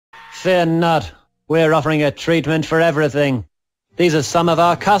Fear not. We're offering a treatment for everything. These are some of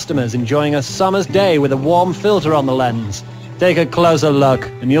our customers enjoying a summer's day with a warm filter on the lens. Take a closer look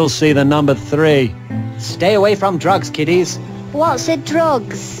and you'll see the number 3. Stay away from drugs, kiddies. What's a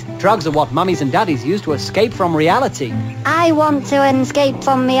drugs? Drugs are what mummies and daddies use to escape from reality. I want to escape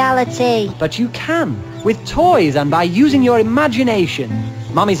from reality. But you can, with toys and by using your imagination.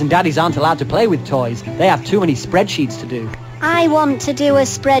 Mummies and daddies aren't allowed to play with toys. They have too many spreadsheets to do. I want to do a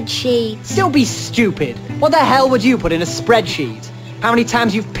spreadsheet. Don't be stupid. What the hell would you put in a spreadsheet? How many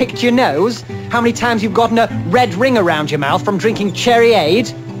times you've picked your nose? How many times you've gotten a red ring around your mouth from drinking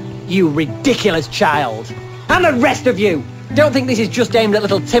Cherryade? You ridiculous child. And the rest of you! Don't think this is just aimed at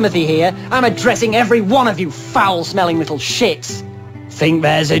little Timothy here. I'm addressing every one of you foul-smelling little shits. Think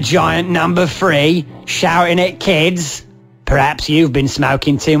there's a giant number 3 shouting at kids? Perhaps you've been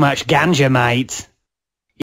smoking too much ganja, mate.